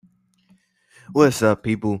What's up,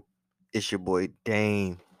 people? It's your boy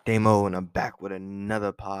Damo, and I'm back with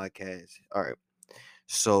another podcast. All right,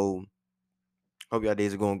 so hope y'all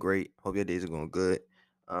days are going great. Hope your days are going good.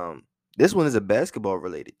 This one is a basketball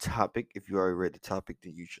related topic. If you already read the topic,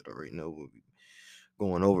 then you should already know what we're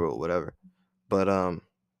going over or whatever. But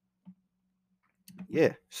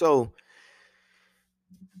yeah. So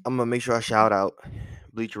I'm gonna make sure I shout out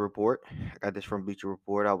Bleacher Report. I got this from Bleacher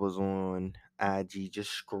Report. I was on IG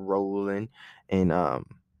just scrolling and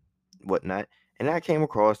whatnot. And I came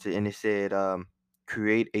across it and it said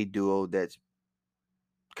create a duo that's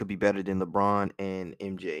could be better than LeBron and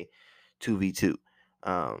MJ 2v2.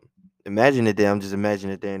 Um imagine it there. I'm just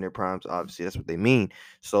imagining it there in their primes. Obviously, that's what they mean.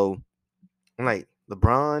 So I'm like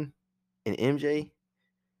LeBron and MJ,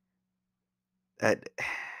 that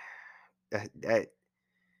that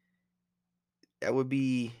that would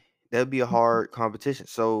be a hard competition.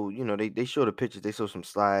 So, they show the pictures, they show some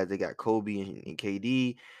slides. They got Kobe and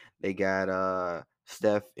KD, they got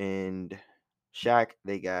Steph and Shaq,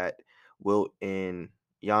 they got Wilt and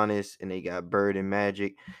Giannis, and they got Bird and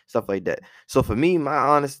Magic, stuff like that. So for me, my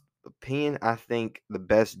honest opinion, I think the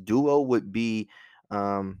best duo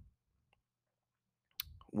um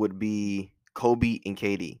would be Kobe and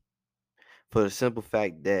KD, for the simple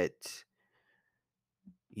fact that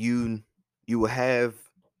you you will have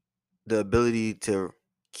the ability to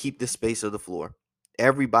keep the space of the floor.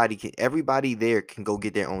 Everybody there can go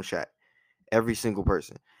get their own shot. Every single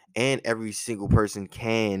person. And every single person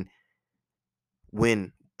can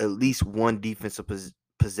win at least one defensive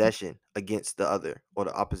possession against the other, or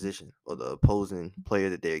the opposition, or the opposing player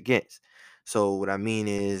that they're against. So what I mean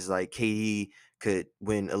is, like, KD could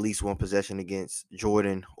win at least one possession against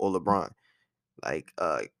Jordan or LeBron. Like,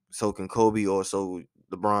 so can Kobe, or so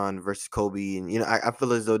LeBron versus Kobe. And I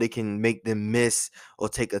feel as though they can make them miss or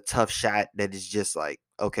take a tough shot that is just like,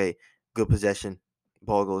 okay, good possession,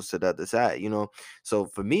 ball goes to the other side. So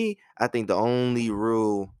for me, I think the only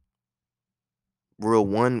real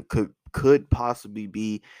one could possibly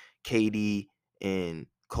be KD and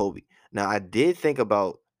Kobe. Now, I did think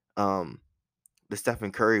about the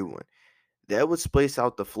Stephen Curry one. That would space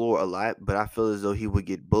out the floor a lot, but I feel as though he would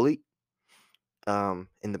get bullied in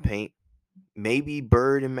the paint. Maybe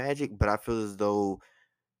Bird and Magic, but I feel as though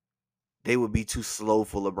they would be too slow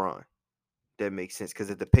for LeBron. That makes sense, because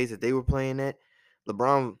at the pace that they were playing at,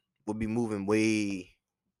 LeBron would be moving way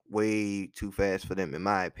too fast for them, in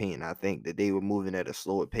my opinion. I think that they were moving at a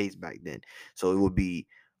slower pace back then, so it would be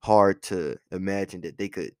hard to imagine that they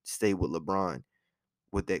could stay with LeBron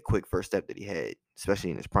with that quick first step that he had,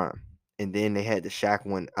 especially in his prime. And then they had the Shaq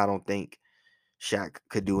one. I don't think Shaq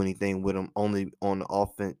could do anything with him, only on the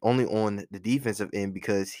offense, only on the defensive end,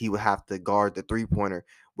 because he would have to guard the 3-pointer,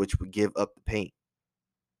 which would give up the paint.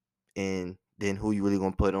 And then who you really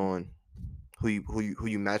gonna put on? Who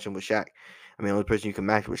you matching with Shaq? I mean, the only person you can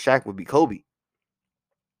match with Shaq would be Kobe.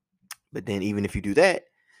 But then even if you do that,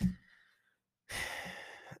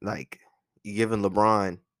 like, you're giving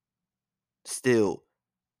LeBron still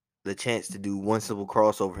the chance to do one simple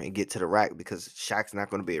crossover and get to the rack, because Shaq's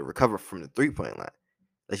not going to be able to recover from the 3-point line.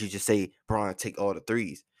 Let's you just say Bron take all the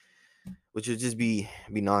threes, which would just be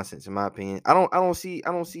nonsense, in my opinion. I don't see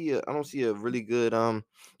a really good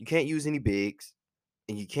you can't use any bigs,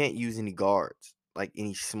 and you can't use any guards, like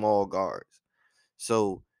any small guards.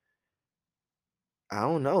 So I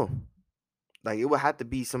don't know. Like, it would have to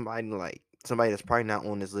be somebody that's probably not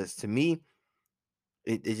on this list. To me,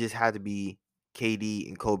 it just had to be KD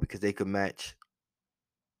and Kobe, because they could match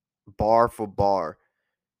bar for bar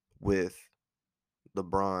with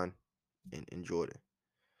LeBron and Jordan.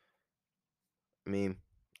 I mean,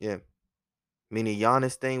 yeah. I mean, the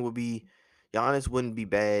Giannis thing would be Giannis wouldn't be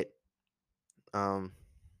bad. Um,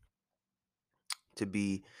 to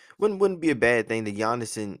be wouldn't be a bad thing. The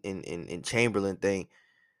Giannis and Chamberlain thing,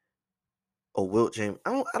 or Wilt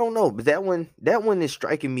Chamberlain. I don't know, but that one is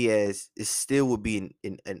striking me as it still would be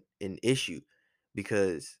an issue,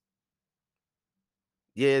 because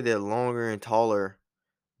yeah, they're longer and taller,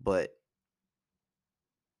 but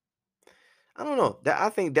I don't know. That I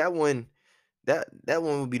think that one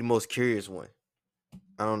would be the most curious one.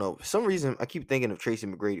 I don't know. For some reason, I keep thinking of Tracy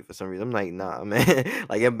McGrady. For some reason, I'm like, nah, man.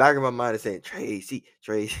 Like, in the back of my mind is saying Tracy.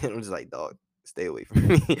 I'm just like, dog, stay away from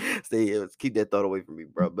me. Keep that thought away from me,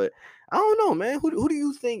 bro. But I don't know, man. Who do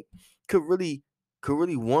you think could really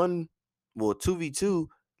one, well, 2v2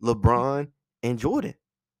 LeBron and Jordan?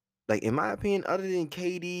 Like, in my opinion, other than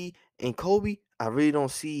KD and Kobe, I really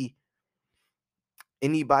don't see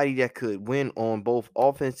anybody that could win on both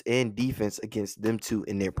offense and defense against them two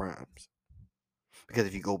in their primes. Because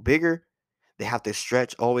if you go bigger, They have to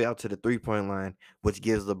stretch all the way out to the 3-point line, which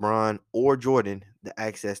gives LeBron or Jordan the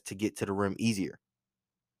access to get to the rim easier.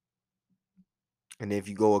 And if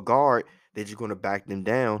you go a guard, they're just going to back them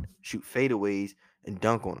down, shoot fadeaways, and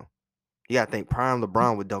dunk on them. You got to think prime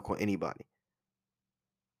LeBron would dunk on anybody.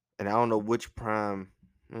 And I don't know which prime,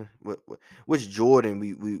 which Jordan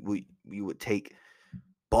we would take,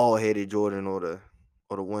 ball headed Jordan or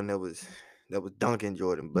the one that was dunking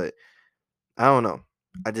Jordan. But I don't know.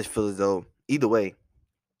 I just feel as though either way,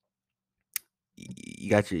 you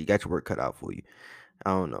got your work cut out for you. I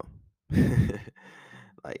don't know.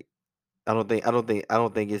 Like I don't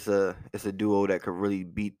think it's a duo that could really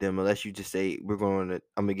beat them unless you just say I'm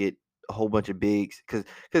gonna get a whole bunch of bigs because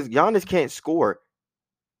Giannis can't score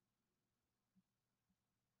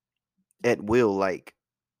at will like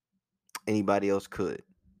anybody else could.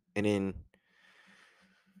 And then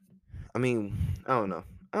I mean I don't know.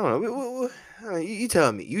 I don't know. You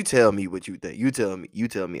tell me. You tell me what you think. You tell me. You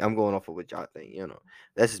tell me. I'm going off of what y'all think. You know,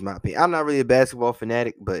 that's just my opinion. I'm not really a basketball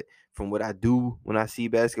fanatic, but from what I do when I see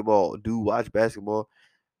basketball, do watch basketball,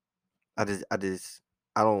 I just I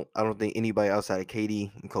don't think anybody outside of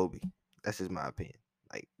KD and Kobe. That's just my opinion.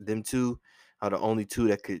 Like them two are the only two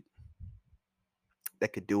that could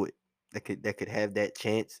do it. That could have that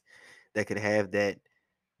chance. That could have that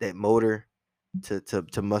motor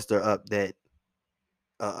to muster up that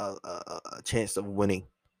chance of winning.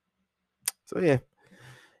 So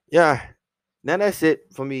yeah. Now that's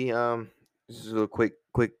it for me. This is a quick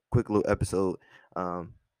little episode.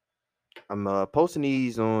 Um, I'm posting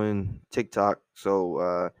these on TikTok,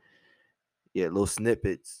 so yeah, little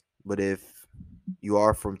snippets. But if you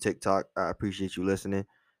are from TikTok, I appreciate you listening.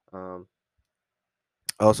 Um,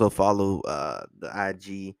 also follow the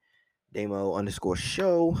IG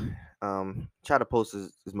Damo_show. Try to post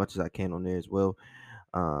as much as I can on there as well.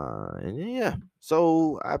 And yeah,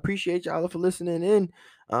 so I appreciate y'all for listening in.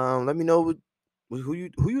 Let me know who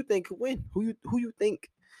you think could win. Who you think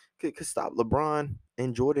could stop LeBron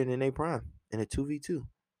and Jordan in a prime in a 2v2.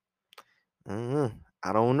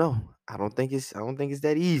 I don't know. I don't think it's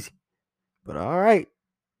that easy. But all right.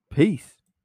 Peace.